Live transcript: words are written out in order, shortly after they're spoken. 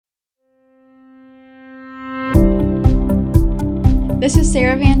This is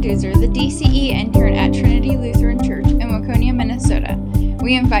Sarah Van Duzer, the DCE intern at Trinity Lutheran Church in Waconia, Minnesota.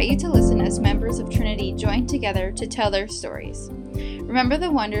 We invite you to listen as members of Trinity join together to tell their stories. Remember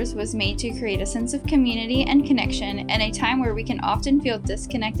the Wonders was made to create a sense of community and connection in a time where we can often feel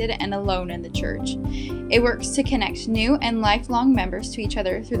disconnected and alone in the church. It works to connect new and lifelong members to each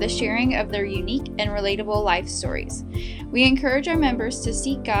other through the sharing of their unique and relatable life stories. We encourage our members to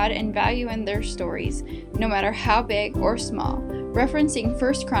seek God and value in their stories, no matter how big or small, referencing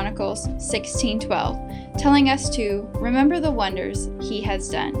 1 Chronicles 16:12, telling us to remember the wonders He has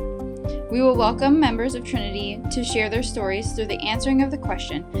done. We will welcome members of Trinity to share their stories through the answering of the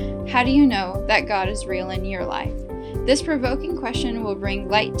question, how do you know that God is real in your life? This provoking question will bring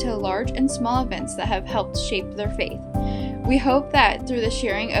light to large and small events that have helped shape their faith. We hope that through the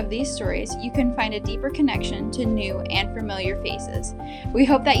sharing of these stories, you can find a deeper connection to new and familiar faces. We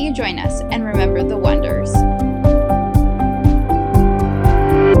hope that you join us and remember the wonders.